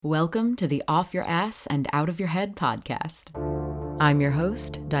Welcome to the Off Your Ass and Out of Your Head podcast. I'm your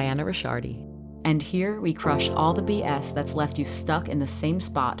host, Diana Ricciardi, and here we crush all the BS that's left you stuck in the same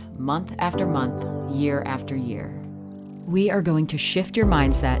spot month after month, year after year. We are going to shift your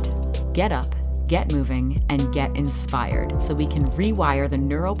mindset, get up, get moving, and get inspired so we can rewire the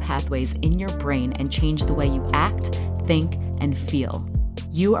neural pathways in your brain and change the way you act, think, and feel.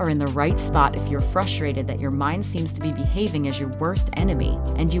 You are in the right spot if you're frustrated that your mind seems to be behaving as your worst enemy,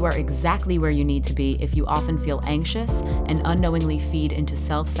 and you are exactly where you need to be if you often feel anxious and unknowingly feed into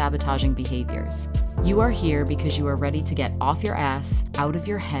self-sabotaging behaviors. You are here because you are ready to get off your ass, out of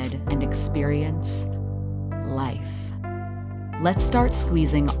your head, and experience life. Let's start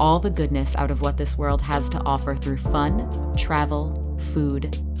squeezing all the goodness out of what this world has to offer through fun, travel,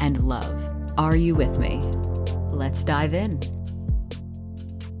 food, and love. Are you with me? Let's dive in.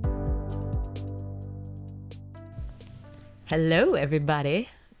 Hello, everybody.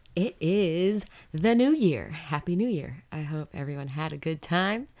 It is the new year. Happy New Year. I hope everyone had a good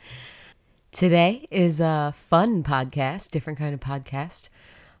time. Today is a fun podcast, different kind of podcast,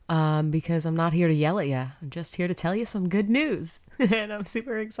 because I'm not here to yell at you. I'm just here to tell you some good news, and I'm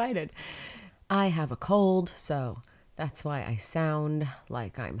super excited. I have a cold, so that's why I sound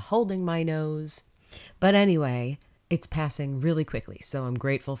like I'm holding my nose. But anyway, it's passing really quickly, so I'm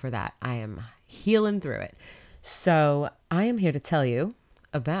grateful for that. I am healing through it. So I am here to tell you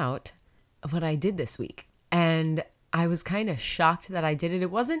about what I did this week. And I was kind of shocked that I did it. It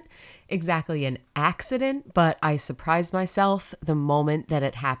wasn't exactly an accident, but I surprised myself the moment that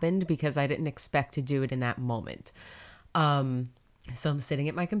it happened because I didn't expect to do it in that moment. So I'm sitting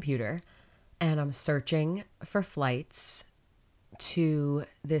at my computer and I'm searching for flights to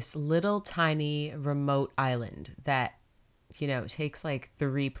this little tiny remote island that, takes like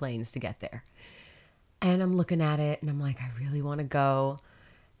 3 planes to get there. And I'm looking at it and I'm like, I really want to go.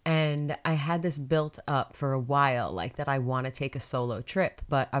 And I had this built up for a while, like that I want to take a solo trip.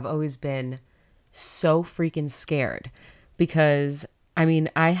 But I've always been so freaking scared because,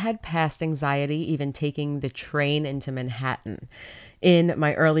 I had past anxiety even taking the train into Manhattan. In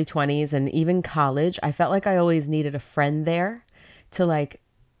my early 20s and even college, I felt like I always needed a friend there to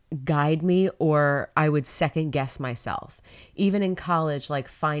guide me, or I would second guess myself. Even in college,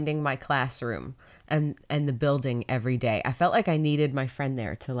 finding my classroom and the building every day. I felt like I needed my friend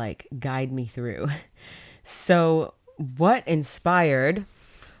there to guide me through. So what inspired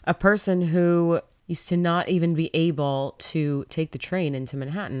a person who used to not even be able to take the train into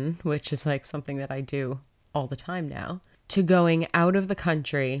Manhattan, which is something that I do all the time now, to going out of the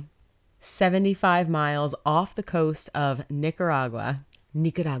country 75 miles off the coast of Nicaragua.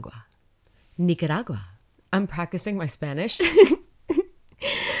 I'm practicing my Spanish.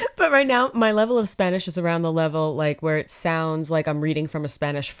 But right now, my level of Spanish is around the level where it sounds like I'm reading from a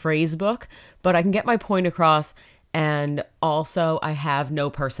Spanish phrase book, but I can get my point across, and also I have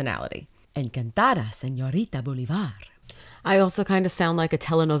no personality. Encantada, señorita Bolivar. I also kind of sound like a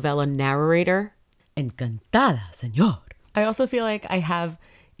telenovela narrator. Encantada, señor. I also feel like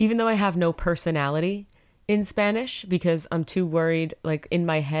even though I have no personality in Spanish, because I'm too worried in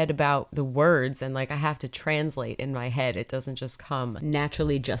my head about the words and I have to translate in my head. It doesn't just come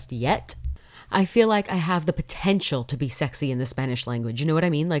naturally just yet. I feel like I have the potential to be sexy in the Spanish language. You know what I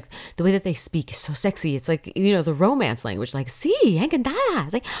mean? The way that they speak is so sexy. It's the romance language, sí,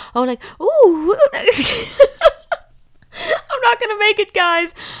 encantada. It's ooh. I'm not going to make it,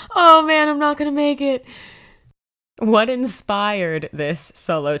 guys. Oh man, I'm not going to make it. What inspired this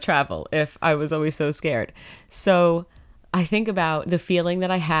solo travel if I was always so scared? So I think about the feeling that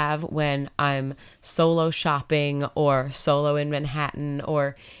I have when I'm solo shopping or solo in Manhattan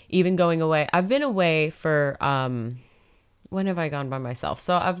or even going away. I've been away for, when have I gone by myself?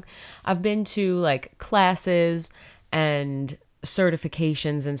 So I've been to classes and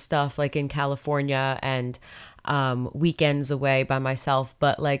certifications and stuff in California and weekends away by myself,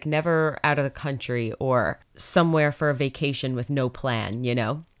 but never out of the country or somewhere for a vacation with no plan,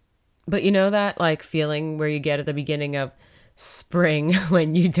 But that feeling where you get at the beginning of spring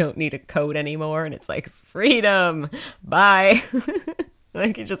when you don't need a coat anymore and it's freedom, bye.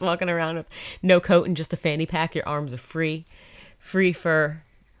 You're just walking around with no coat and just a fanny pack. Your arms are free for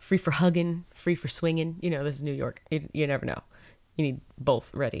hugging, free for swinging. This is New York. You never know. You need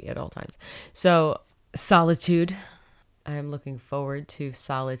both ready at all times. So solitude. I'm looking forward to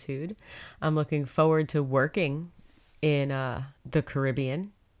solitude. I'm looking forward to working in the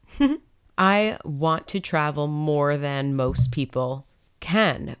Caribbean. I want to travel more than most people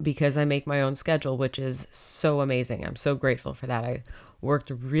can because I make my own schedule, which is so amazing. I'm so grateful for that. I worked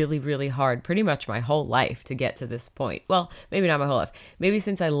really, really hard pretty much my whole life to get to this point. Well, maybe not my whole life. Maybe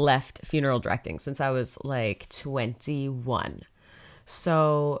since I left funeral directing, since I was like 21.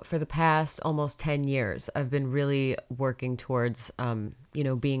 So for the past almost 10 years, I've been really working towards,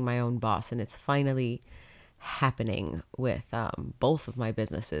 being my own boss. And it's finally happening with both of my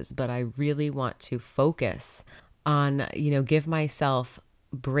businesses. But I really want to focus on, give myself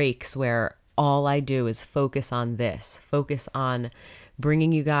breaks where all I do is focus on this, focus on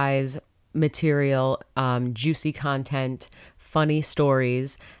bringing you guys material, juicy content, funny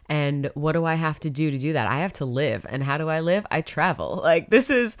stories. And what do I have to do that? I have to live. And how do I live? I travel. Like this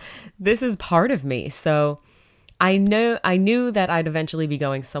is part of me. So I knew that I'd eventually be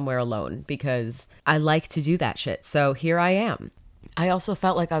going somewhere alone because I like to do that shit. So here I am. I also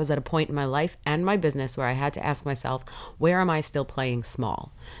felt like I was at a point in my life and my business where I had to ask myself, where am I still playing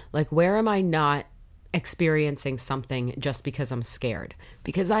small? Like, where am I not experiencing something just because I'm scared?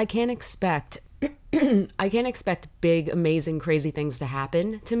 Because I can't expect big, amazing, crazy things to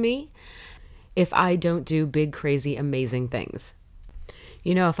happen to me if I don't do big, crazy, amazing things.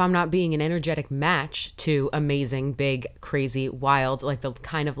 If I'm not being an energetic match to amazing, big, crazy, wild, like the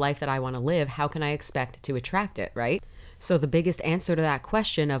kind of life that I want to live, how can I expect to attract it, right? So the biggest answer to that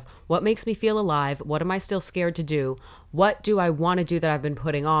question of what makes me feel alive, what am I still scared to do, what do I want to do that I've been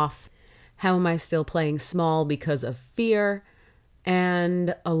putting off, how am I still playing small because of fear,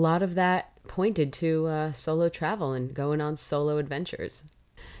 and a lot of that pointed to solo travel and going on solo adventures.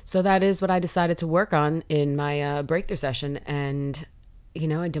 So that is what I decided to work on in my breakthrough session, and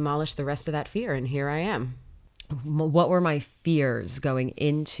I demolished the rest of that fear, and here I am. What were my fears going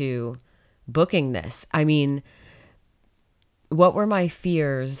into booking this? I mean, what were my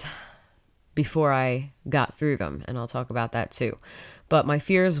fears before I got through them? And I'll talk about that too. But my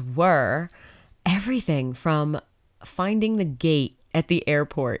fears were everything from finding the gate at the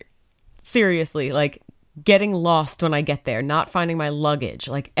airport. Seriously, like getting lost when I get there, not finding my luggage,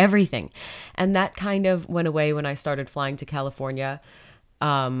 like everything. And that kind of went away when I started flying to California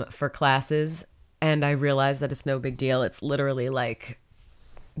for classes. And I realized that it's no big deal. It's literally like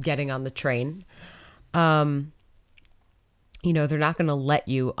getting on the train. They're not going to let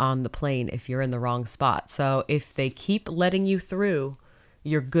you on the plane if you're in the wrong spot. So if they keep letting you through,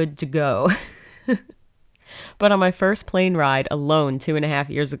 you're good to go. But on my first plane ride alone 2.5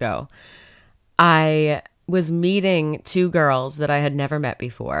 years ago, I was meeting two girls that I had never met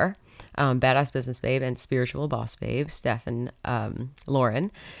before, Badass Business Babe and Spiritual Boss Babe, Steph and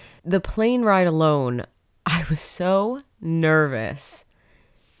Lauren. The plane ride alone, I was so nervous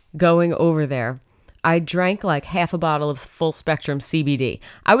going over there. I drank like half a bottle of full spectrum CBD.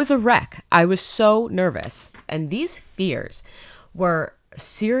 I was a wreck. I was so nervous. And these fears were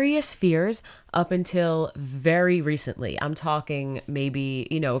serious fears up until very recently. I'm talking maybe,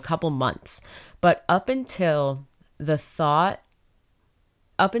 a couple months. But up until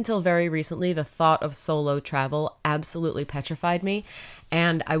very recently, the thought of solo travel absolutely petrified me.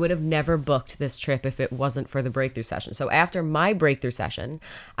 And I would have never booked this trip if it wasn't for the breakthrough session. So after my breakthrough session,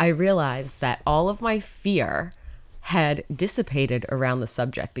 I realized that all of my fear had dissipated around the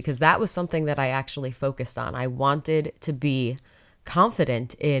subject because that was something that I actually focused on. I wanted to be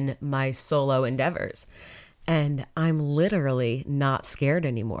confident in my solo endeavors. And I'm literally not scared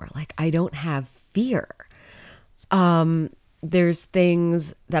anymore. Like, I don't have fear. There's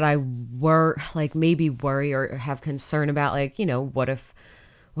things that I maybe worry or have concern about, like, what if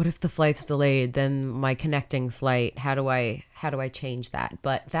the flight's delayed, then my connecting flight, how do I change that?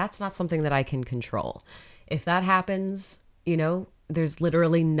 But that's not something that I can control. If that happens, there's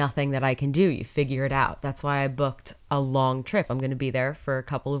literally nothing that I can do. You figure it out. That's why I booked a long trip. I'm going to be there for a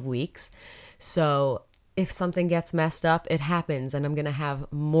couple of weeks. So if something gets messed up, it happens. And I'm going to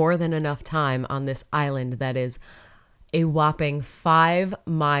have more than enough time on this island that is a whopping 5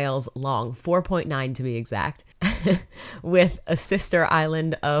 miles long, 4.9 to be exact, with a sister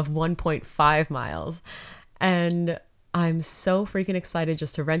island of 1.5 miles. And I'm so freaking excited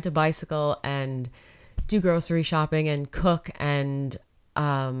just to rent a bicycle and do grocery shopping and cook and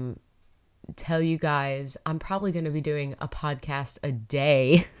tell you guys I'm probably going to be doing a podcast a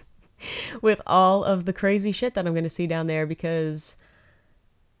day with all of the crazy shit that I'm going to see down there, because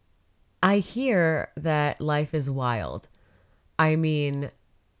I hear that life is wild. I mean,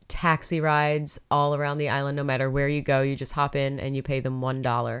 taxi rides all around the island, no matter where you go, you just hop in and you pay them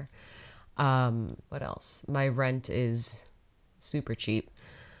 $1. What else? My rent is super cheap.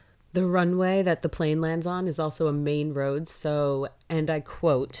 The runway that the plane lands on is also a main road, so, and I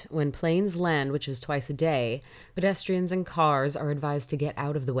quote, "When planes land, which is twice a day, pedestrians and cars are advised to get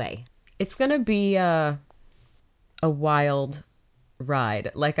out of the way." It's going to be a wild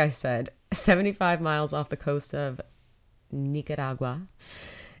ride. Like I said, 75 miles off the coast of Nicaragua.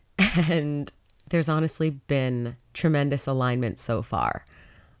 And there's honestly been tremendous alignment so far.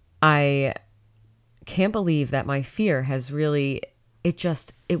 I can't believe that my fear has really,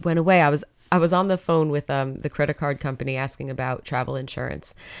 it went away. I was on the phone with the credit card company asking about travel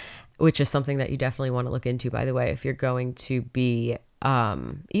insurance, which is something that you definitely want to look into, by the way, if you're going to be,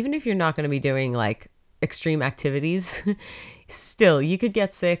 even if you're not going to be doing like extreme activities, still you could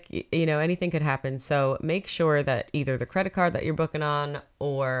get sick, anything could happen. So make sure that either the credit card that you're booking on,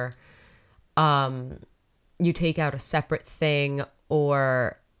 or you take out a separate thing,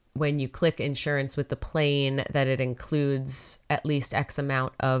 or when you click insurance with the plane, that it includes at least X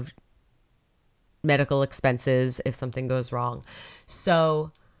amount of medical expenses if something goes wrong.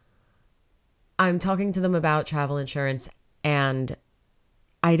 So I'm talking to them about travel insurance, and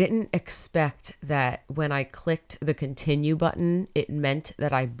I didn't expect that when I clicked the continue button, it meant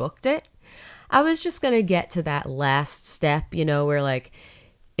that I booked it. I was just going to get to that last step, where like,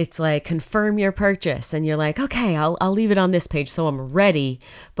 it's like confirm your purchase, and you're like, okay, I'll leave it on this page so I'm ready,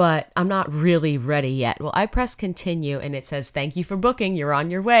 but I'm not really ready yet. Well, I press continue and it says, thank you for booking. You're on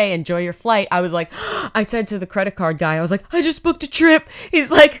your way. Enjoy your flight. I was like, I said to the credit card guy, I was like, I just booked a trip.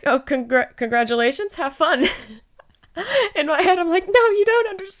 He's like, oh, congratulations. Have fun. In my head, I'm like, no, you don't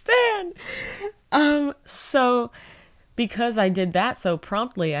understand. So because I did that so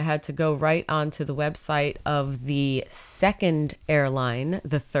promptly, I had to go right onto the website of the second airline,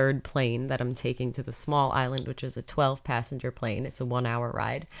 the third plane that I'm taking to the small island, which is a 12-passenger plane. It's a 1-hour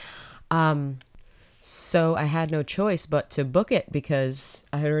ride. So I had no choice but to book it because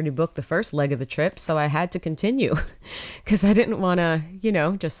I had already booked the first leg of the trip. So I had to continue because I didn't want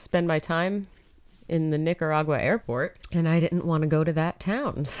to, just spend my time in the Nicaragua airport, and I didn't want to go to that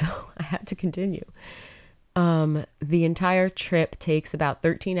town. So I had to continue. The entire trip takes about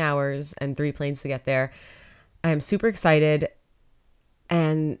 13 hours and 3 planes to get there. I'm super excited.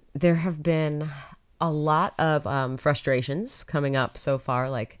 And there have been a lot of frustrations coming up so far,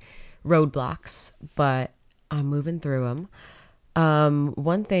 like roadblocks, but I'm moving through them.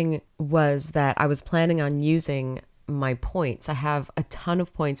 One thing was that I was planning on using my points. I have a ton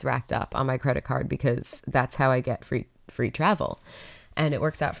of points racked up on my credit card because that's how I get free travel. And it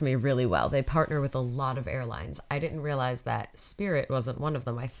works out for me really well. They partner with a lot of airlines. I didn't realize that Spirit wasn't one of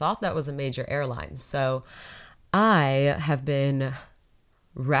them. I thought that was a major airline. So I have been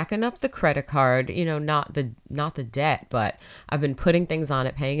racking up the credit card, not the debt, but I've been putting things on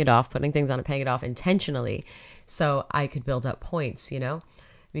it, paying it off intentionally so I could build up points,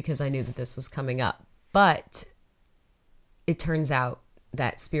 because I knew that this was coming up. But it turns out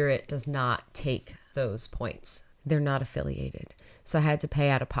that Spirit does not take those points. They're not affiliated. So I had to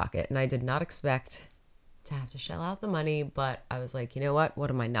pay out of pocket, and I did not expect to have to shell out the money, but I was like, you know what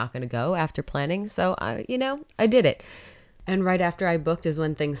am I not going to go after planning? So I did it. And right after I booked is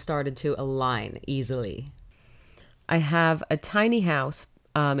when things started to align easily. I have a tiny house.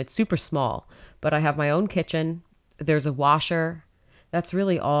 It's super small, but I have my own kitchen. There's a washer. That's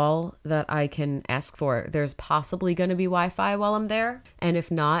really all that I can ask for. There's possibly going to be Wi-Fi while I'm there. And if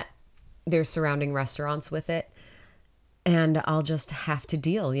not, there's surrounding restaurants with it. And I'll just have to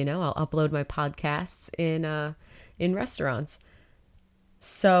deal, I'll upload my podcasts in restaurants.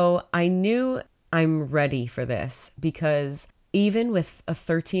 So I knew I'm ready for this because even with a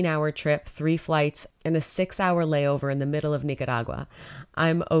 13-hour trip, 3 flights, and a 6-hour layover in the middle of Nicaragua,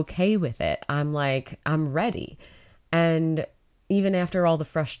 I'm okay with it. I'm like, I'm ready. And even after all the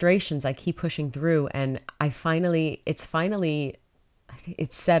frustrations, I keep pushing through, and it's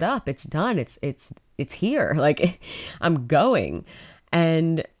set up, it's done, it's here. Like, I'm going.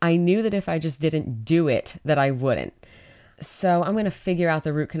 And I knew that if I just didn't do it, that I wouldn't. So I'm going to figure out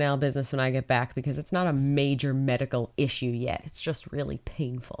the root canal business when I get back because it's not a major medical issue yet. It's just really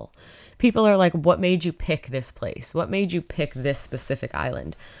painful. People are like, what made you pick this place? What made you pick this specific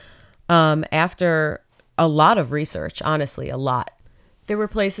island? After a lot of research, honestly, a lot. There were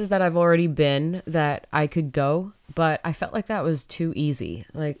places that I've already been that I could go, but I felt like that was too easy.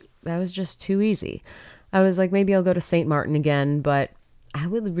 Like, that was just too easy. I was like, maybe I'll go to St. Martin again, but I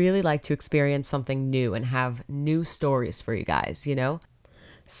would really like to experience something new and have new stories for you guys,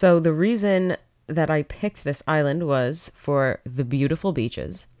 So the reason that I picked this island was for the beautiful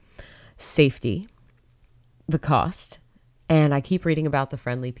beaches, safety, the cost, and I keep reading about the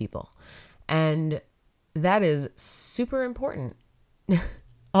friendly people. And that is super important.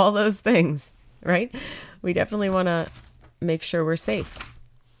 All those things, right? We definitely want to make sure we're safe.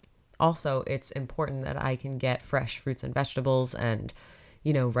 Also, it's important that I can get fresh fruits and vegetables and,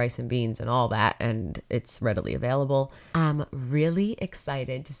 rice and beans and all that, and it's readily available. I'm really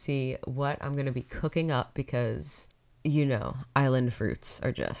excited to see what I'm going to be cooking up because, island fruits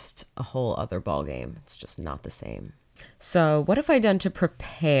are just a whole other ball game. It's just not the same. So what have I done to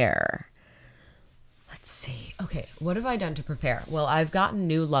prepare? Let's see. Okay, what have I done to prepare? Well, I've gotten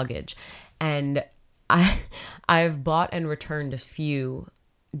new luggage, and I've bought and returned a few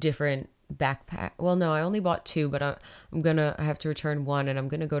different backpack. Well, no, I only bought two, but I have to return one, and I'm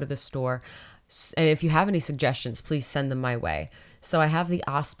gonna go to the store. And if you have any suggestions, please send them my way. So I have the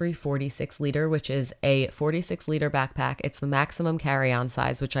Osprey 46 liter, which is a 46 liter backpack. It's the maximum carry-on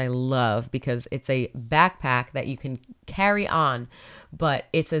size, which I love because it's a backpack that you can carry on, but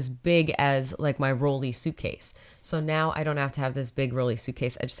it's as big as like my rolly suitcase. So now I don't have to have this big rolly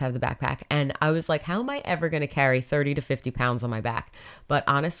suitcase. I just have the backpack. And I was like, how am I ever going to carry 30 to 50 pounds on my back? But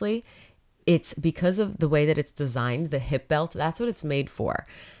honestly, it's because of the way that it's designed, the hip belt, that's what it's made for.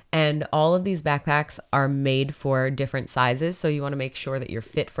 And all of these backpacks are made for different sizes, so you want to make sure that you're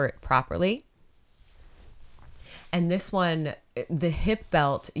fit for it properly. And this one, the hip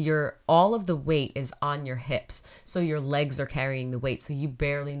belt, all of the weight is on your hips, so your legs are carrying the weight, so you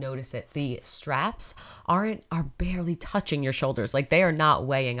barely notice it. The straps are barely touching your shoulders, like they are not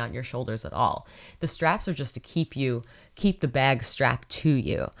weighing on your shoulders at all. The straps are just to keep the bag strapped to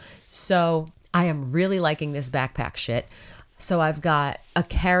you. So I am really liking this backpack shit. So I've got a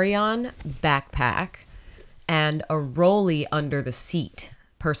carry-on backpack and a rolly under the seat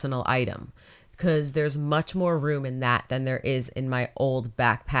personal item because there's much more room in that than there is in my old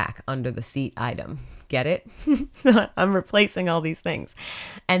backpack under the seat item. Get it? So I'm replacing all these things.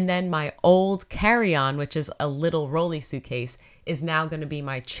 And then my old carry-on, which is a little rolly suitcase, is now going to be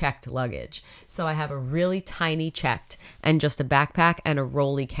my checked luggage. So I have a really tiny checked and just a backpack and a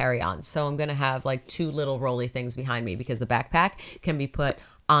rolly carry-on. So I'm going to have like two little rolly things behind me because the backpack can be put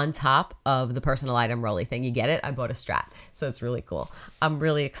on top of the personal item rolly thing. You get it? I bought a strap. So it's really cool. I'm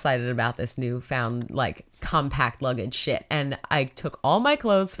really excited about this newfound like compact luggage shit. And I took all my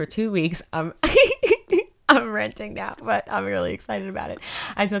clothes for 2 weeks. I'm renting now, but I'm really excited about it.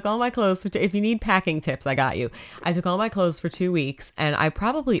 I took all my clothes if you need packing tips, I got you. I took all my clothes for 2 weeks and I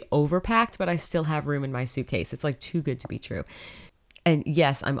probably overpacked, but I still have room in my suitcase. It's like too good to be true. And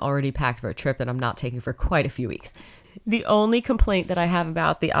yes, I'm already packed for a trip that I'm not taking for quite a few weeks. The only complaint that I have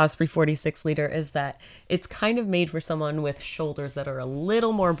about the Osprey 46 liter is that it's kind of made for someone with shoulders that are a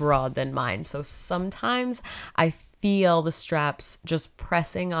little more broad than mine. So sometimes I feel the straps just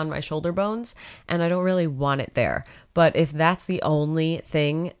pressing on my shoulder bones and I don't really want it there. But if that's the only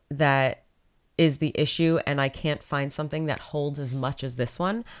thing that is the issue and I can't find something that holds as much as this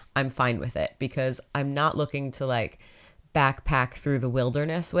one, I'm fine with it because I'm not looking to like backpack through the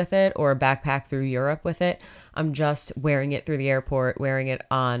wilderness with it or backpack through Europe with it. I'm just wearing it through the airport, wearing it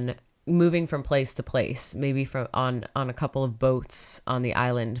on moving from place to place, maybe on a couple of boats on the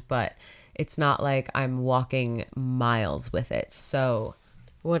island, but it's not like I'm walking miles with it. So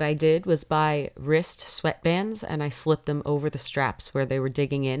what I did was buy wrist sweatbands and I slipped them over the straps where they were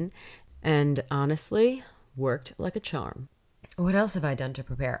digging in, and honestly, worked like a charm. What else have I done to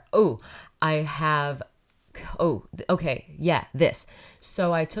prepare? This.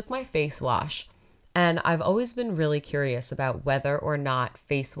 So I took my face wash, and I've always been really curious about whether or not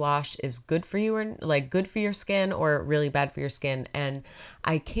face wash is good for you or like good for your skin or really bad for your skin. And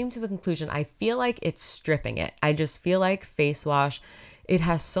I came to the conclusion, I feel like it's stripping it. I just feel like face wash, it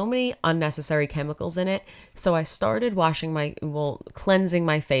has so many unnecessary chemicals in it. So I started cleansing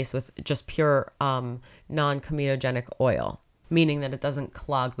my face with just pure non-comedogenic oil, meaning that it doesn't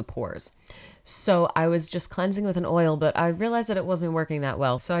clog the pores. So I was just cleansing with an oil, but I realized that it wasn't working that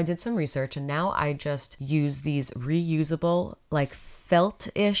well. So I did some research and now I just use these reusable, like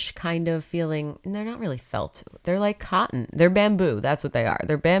felt-ish kind of feeling. And they're not really felt. They're like cotton. They're bamboo. That's what they are.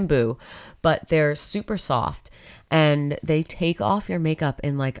 They're bamboo, but they're super soft and they take off your makeup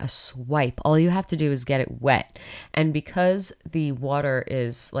in like a swipe. All you have to do is get it wet. And because the water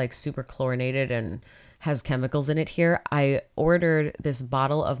is like super chlorinated and has chemicals in it here, I ordered this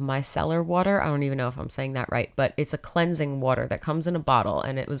bottle of micellar water. I don't even know if I'm saying that right, but it's a cleansing water that comes in a bottle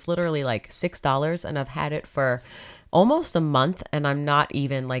and it was literally like $6 and I've had it for almost a month and I'm not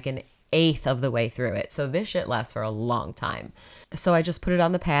even like an eighth of the way through it. So this shit lasts for a long time. So I just put it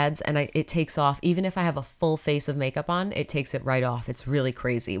on the pads and it takes off. Even if I have a full face of makeup on, it takes it right off. It's really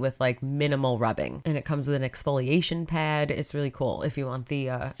crazy with like minimal rubbing. And it comes with an exfoliation pad. It's really cool. If you want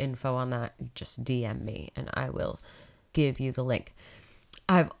the info on that, just DM me and I will give you the link.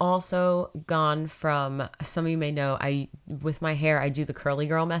 I've also gone from, some of you may know, with my hair, I do the curly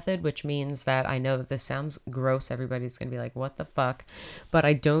girl method, which means that I know that this sounds gross. Everybody's going to be like, what the fuck? But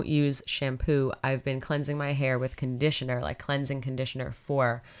I don't use shampoo. I've been cleansing my hair with conditioner, like cleansing conditioner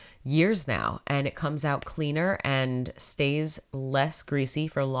for years now, and it comes out cleaner and stays less greasy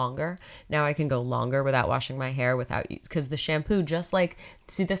for longer. Now I can go longer without washing my hair because the shampoo, just like,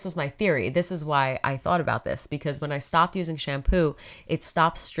 see, this was my theory. This is why I thought about this, because when I stopped using shampoo, it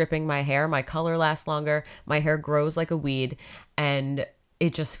stops stripping my hair. My color lasts longer. My hair grows like a weed, and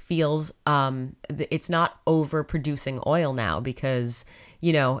it just feels, it's not overproducing oil now because,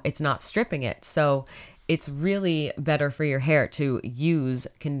 it's not stripping it. So it's really better for your hair to use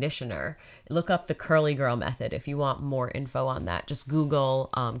conditioner. Look up the curly girl method if you want more info on that. Just Google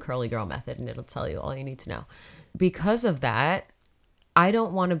curly girl method and it'll tell you all you need to know. Because of that, I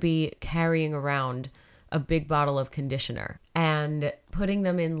don't want to be carrying around a big bottle of conditioner, and putting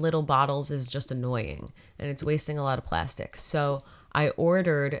them in little bottles is just annoying and it's wasting a lot of plastic. So I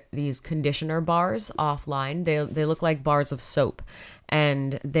ordered these conditioner bars offline. They look like bars of soap,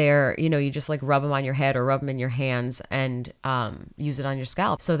 and they're, you just like rub them on your head or rub them in your hands and use it on your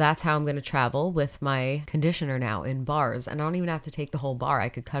scalp. So that's how I'm going to travel with my conditioner now, in bars. And I don't even have to take the whole bar. I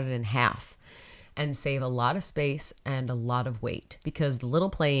could cut it in half and save a lot of space and a lot of weight, because the little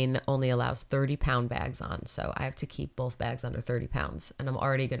plane only allows 30-pound bags on. So I have to keep both bags under 30 pounds. And I'm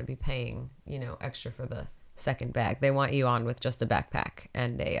already going to be paying, extra for the second bag. They want you on with just a backpack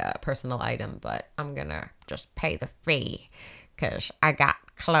and a personal item, but I'm going to just pay the fee because I got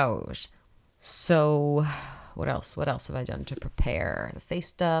clothes. So what else have I done to prepare? The face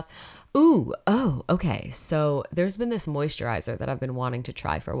stuff. Okay. So there's been this moisturizer that I've been wanting to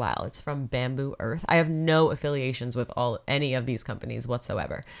try for a while. It's from Bamboo Earth. I have no affiliations with any of these companies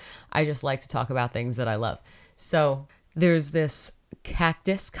whatsoever. I just like to talk about things that I love. So there's this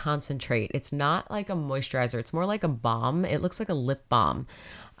cactus concentrate. It's not like a moisturizer. It's more like a balm. It looks like a lip balm.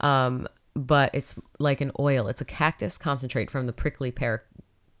 But it's like an oil. It's a cactus concentrate from the prickly pear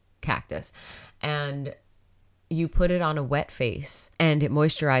cactus. And you put it on a wet face and it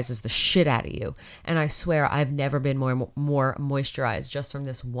moisturizes the shit out of you. And I swear I've never been more moisturized just from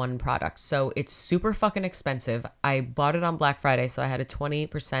this one product. So it's super fucking expensive. I bought it on Black Friday, so I had a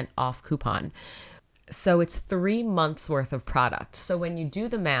 20% off coupon. So it's 3 months worth of product. So when you do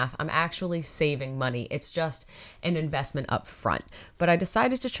the math, I'm actually saving money. It's just an investment up front. But I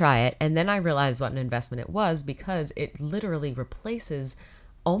decided to try it, and then I realized what an investment it was, because it literally replaces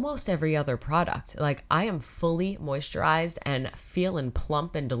almost every other product. Like, I am fully moisturized and feeling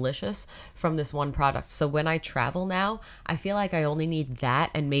plump and delicious from this one product. So when I travel now, I feel like I only need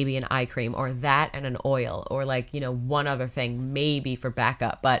that and maybe an eye cream, or that and an oil, or one other thing maybe for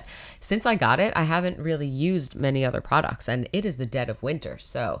backup. But since I got it, I haven't really used many other products, and it is the dead of winter.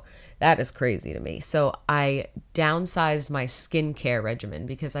 So that is crazy to me. So I downsized my skincare regimen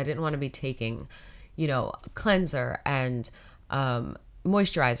because I didn't want to be taking, cleanser and,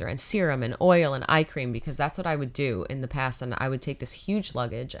 moisturizer and serum and oil and eye cream, because that's what I would do in the past, and I would take this huge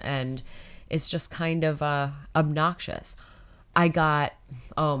luggage, and it's just kind of obnoxious. I got,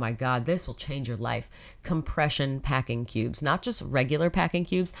 oh my God, this will change your life, compression packing cubes. Not just regular packing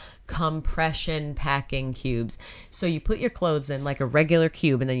cubes, compression packing cubes. So you put your clothes in like a regular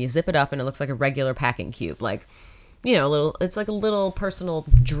cube, and then you zip it up and it looks like a regular packing cube, like, it's like a little personal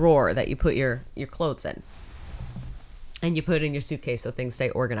drawer that you put your clothes in. And you put it in your suitcase so things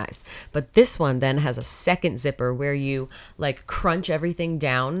stay organized. But this one then has a second zipper where you like crunch everything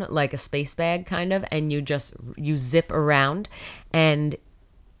down like a space bag kind of, and you zip around, and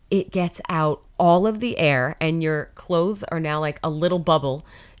it gets out all of the air, and your clothes are now like a little bubble,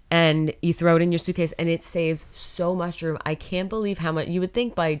 and you throw it in your suitcase, and it saves so much room. I can't believe how much. You would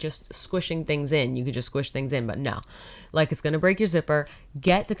think by just squishing things in, you could just squish things in, but no. Like, it's going to break your zipper.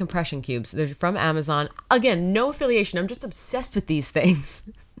 Get the compression cubes. They're from Amazon. Again, no affiliation. I'm just obsessed with these things.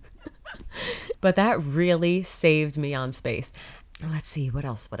 But that really saved me on space. Let's see, what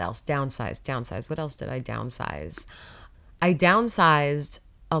else? Downsize. What else did I downsize? I downsized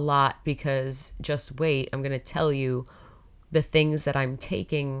a lot because, just wait, I'm going to tell you the things that I'm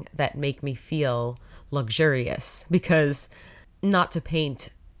taking that make me feel luxurious, because, not to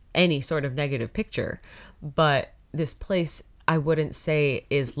paint any sort of negative picture, but this place I wouldn't say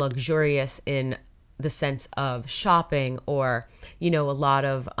is luxurious in the sense of shopping or, a lot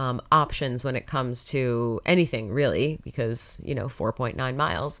of options when it comes to anything really, because, 4.9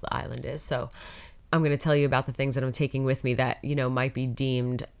 miles the island is. So I'm going to tell you about the things that I'm taking with me that, might be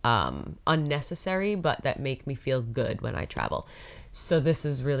deemed unnecessary, but that make me feel good when I travel. So this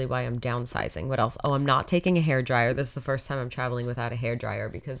is really why I'm downsizing. What else? Oh, I'm not taking a hair dryer. This is the first time I'm traveling without a hair dryer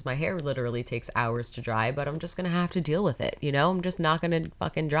because my hair literally takes hours to dry, but I'm just going to have to deal with it. I'm just not going to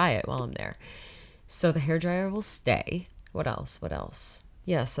fucking dry it while I'm there. So the hair dryer will stay. What else?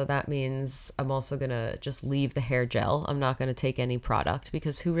 Yeah, so that means I'm also going to just leave the hair gel. I'm not going to take any product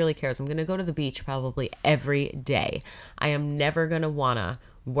because who really cares? I'm going to go to the beach probably every day. I am never going to want to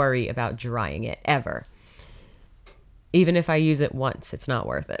worry about drying it ever. Even if I use it once, it's not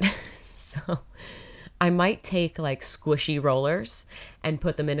worth it. So I might take like squishy rollers and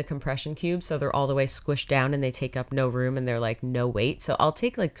put them in a compression cube so they're all the way squished down and they take up no room and they're like no weight. So I'll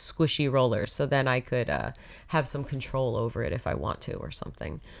take like squishy rollers so then I could have some control over it if I want to or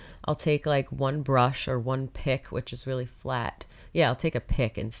something. I'll take like one brush or one pick, which is really flat. Yeah, I'll take a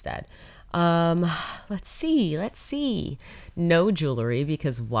pick instead. Let's see. No jewelry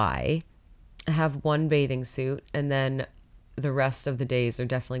because why? I have one bathing suit and then the rest of the days are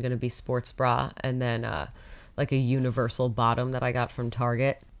definitely going to be sports bra and then like a universal bottom that I got from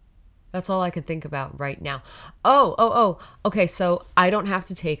Target. That's all I can think about right now. Oh. Okay, so I don't have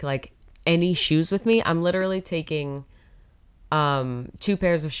to take like any shoes with me. I'm literally taking 2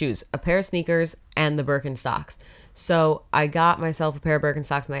 pairs of shoes, a pair of sneakers and the Birkenstocks. So I got myself a pair of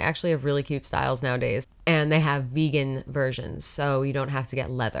Birkenstocks and they actually have really cute styles nowadays and they have vegan versions so you don't have to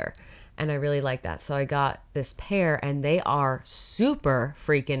get leather. And I really like that. So I got this pair and they are super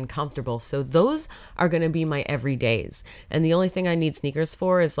freaking comfortable. So those are going to be my everydays. And the only thing I need sneakers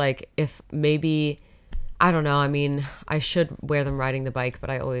for is like if maybe, I don't know. I mean, I should wear them riding the bike, but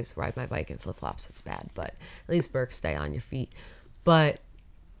I always ride my bike in flip-flops. It's bad, but at least Birks stay on your feet. But,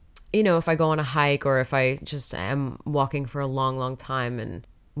 if I go on a hike or if I just am walking for a long, long time and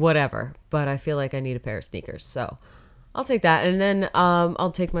whatever, but I feel like I need a pair of sneakers. So I'll take that. And then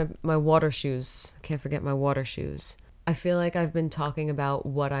I'll take my water shoes. Can't forget my water shoes. I feel like I've been talking about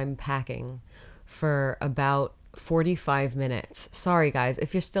what I'm packing for about 45 minutes. Sorry, guys.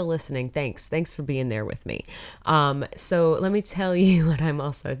 If you're still listening, thanks. Thanks for being there with me. So let me tell you what I'm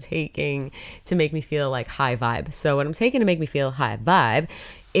also taking to make me feel like high vibe. So what I'm taking to make me feel high vibe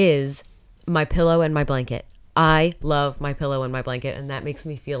is my pillow and my blanket. I love my pillow and my blanket, and that makes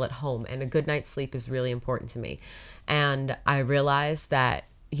me feel at home. And a good night's sleep is really important to me. And I realize that,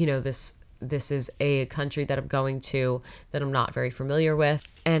 this is a country that I'm going to that I'm not very familiar with.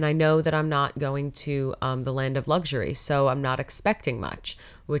 And I know that I'm not going to the land of luxury. So I'm not expecting much,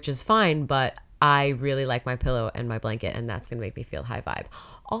 which is fine. But I really like my pillow and my blanket, and that's going to make me feel high vibe.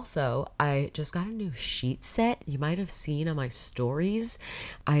 Also, I just got a new sheet set. You might have seen on my stories.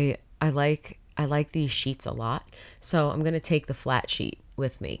 I like these sheets a lot. So I'm going to take the flat sheet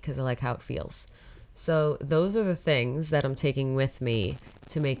with me because I like how it feels. So those are the things that I'm taking with me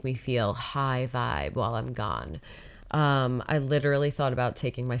to make me feel high vibe while I'm gone. I literally thought about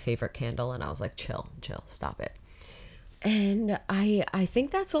taking my favorite candle and I was like, chill, stop it. And I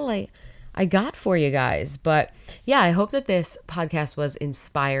think that's all I got for you guys. But yeah, I hope that this podcast was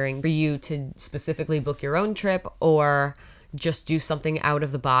inspiring for you to specifically book your own trip or just do something out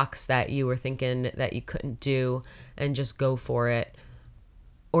of the box that you were thinking that you couldn't do and just go for it.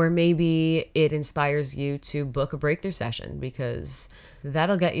 Or maybe it inspires you to book a breakthrough session because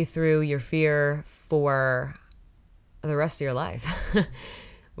that'll get you through your fear for the rest of your life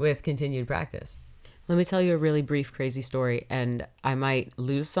with continued practice. Let me tell you a really brief, crazy story, and I might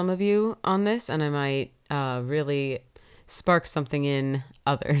lose some of you on this, and I might really spark something in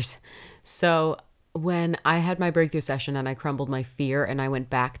others. So when I had my breakthrough session and I crumbled my fear and I went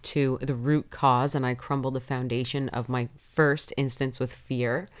back to the root cause and I crumbled the foundation of my first instance with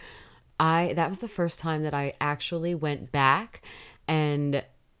fear, that was the first time that I actually went back, and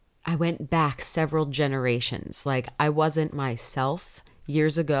I went back several generations. Like I wasn't myself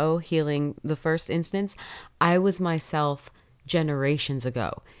years ago healing the first instance. I was myself generations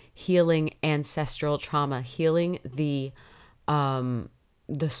ago healing ancestral trauma, healing the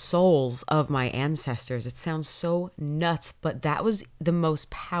souls of my ancestors. It sounds so nuts, but that was the most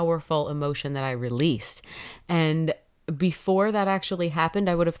powerful emotion that I released. And before that actually happened,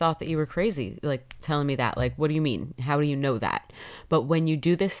 I would have thought that you were crazy, like telling me that. Like, what do you mean? How do you know that? But when you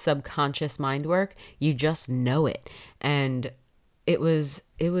do this subconscious mind work, you just know it. And it was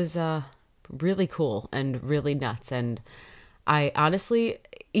really cool and really nuts. And I honestly,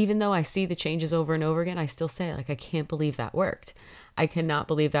 even though I see the changes over and over again, I still say, like, I can't believe that worked. I cannot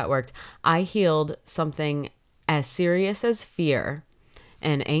believe that worked. I healed something as serious as fear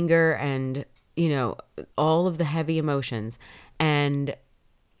and anger and, all of the heavy emotions, and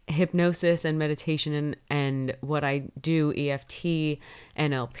hypnosis and meditation and what I do, EFT,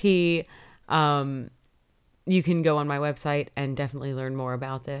 NLP. You can go on my website and definitely learn more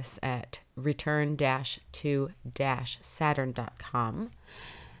about this at return-to-saturn.com.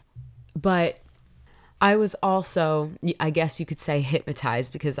 But I was also, I guess you could say,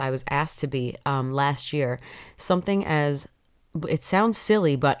 hypnotized because I was asked to be last year. Something as, it sounds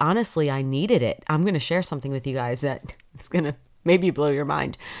silly, but honestly, I needed it. I'm going to share something with you guys that is going to maybe blow your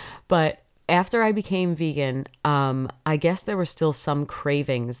mind. But after I became vegan, I guess there were still some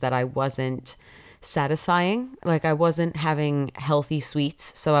cravings that I wasn't satisfying. Like I wasn't having healthy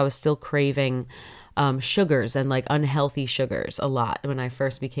sweets, so I was still craving sugars and like unhealthy sugars a lot when I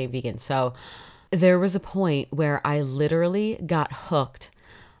first became vegan. So there was a point where I literally got hooked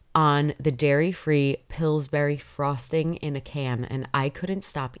on the dairy-free Pillsbury frosting in a can, and I couldn't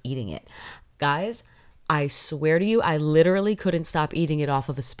stop eating it. Guys, I swear to you, I literally couldn't stop eating it off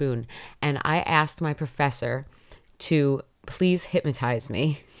of a spoon. And I asked my professor to please hypnotize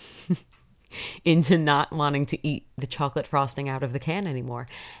me into not wanting to eat the chocolate frosting out of the can anymore.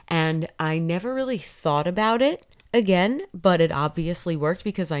 And I never really thought about it again, but it obviously worked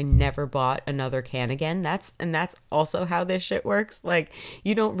because I never bought another can again. That's also how this shit works. Like,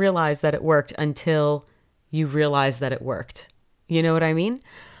 you don't realize that it worked until you realize that it worked. You know what I mean?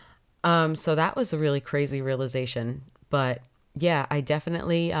 So that was a really crazy realization, but yeah, I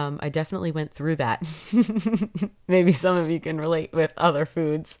definitely went through that. Maybe some of you can relate with other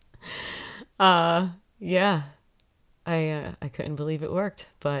foods. Yeah, I couldn't believe it worked,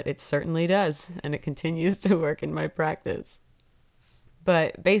 but it certainly does, and it continues to work in my practice.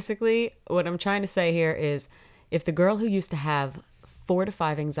 But basically, what I'm trying to say here is if the girl who used to have 4 to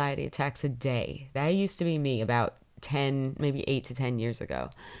 5 anxiety attacks a day, that used to be me about 10, maybe 8 to 10 years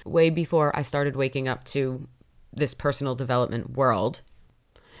ago, way before I started waking up to this personal development world.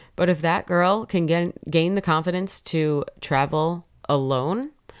 But if that girl can gain the confidence to travel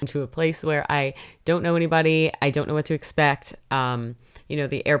alone to a place where I don't know anybody, I don't know what to expect.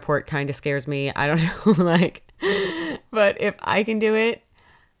 The airport kind of scares me. I don't know, but if I can do it,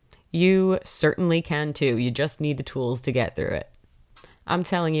 you certainly can too. You just need the tools to get through it. I'm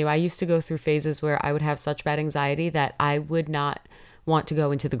telling you, I used to go through phases where I would have such bad anxiety that I would not want to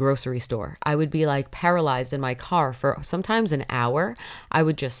go into the grocery store. I would be like paralyzed in my car for sometimes an hour. I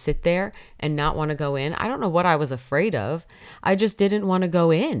would just sit there and not want to go in. I don't know what I was afraid of. I just didn't want to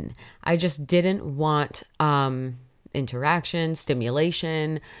go in. I just didn't want interaction,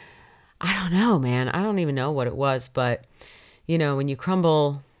 stimulation. I don't know, man. I don't even know what it was, but when you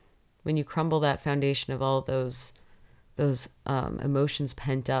crumble that foundation of all those emotions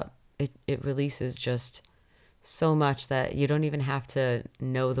pent up, it releases just so much that you don't even have to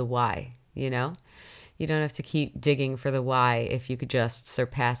know the why, You don't have to keep digging for the why if you could just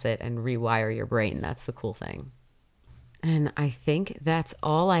surpass it and rewire your brain. That's the cool thing. And I think that's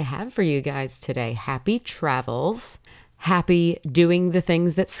all I have for you guys today. Happy travels. Happy doing the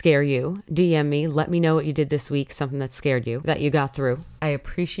things that scare you. DM me. Let me know what you did this week, something that scared you, that you got through. I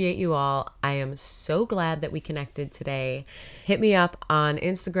appreciate you all. I am so glad that we connected today. Hit me up on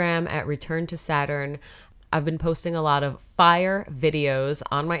Instagram at Return to Saturn. I've been posting a lot of fire videos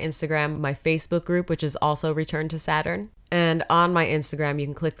on my Instagram, my Facebook group, which is also Return to Saturn. And on my Instagram, you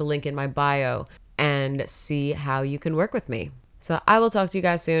can click the link in my bio and see how you can work with me. So I will talk to you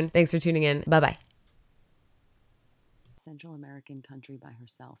guys soon. Thanks for tuning in. Bye-bye. Central American country by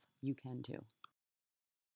herself. You can too.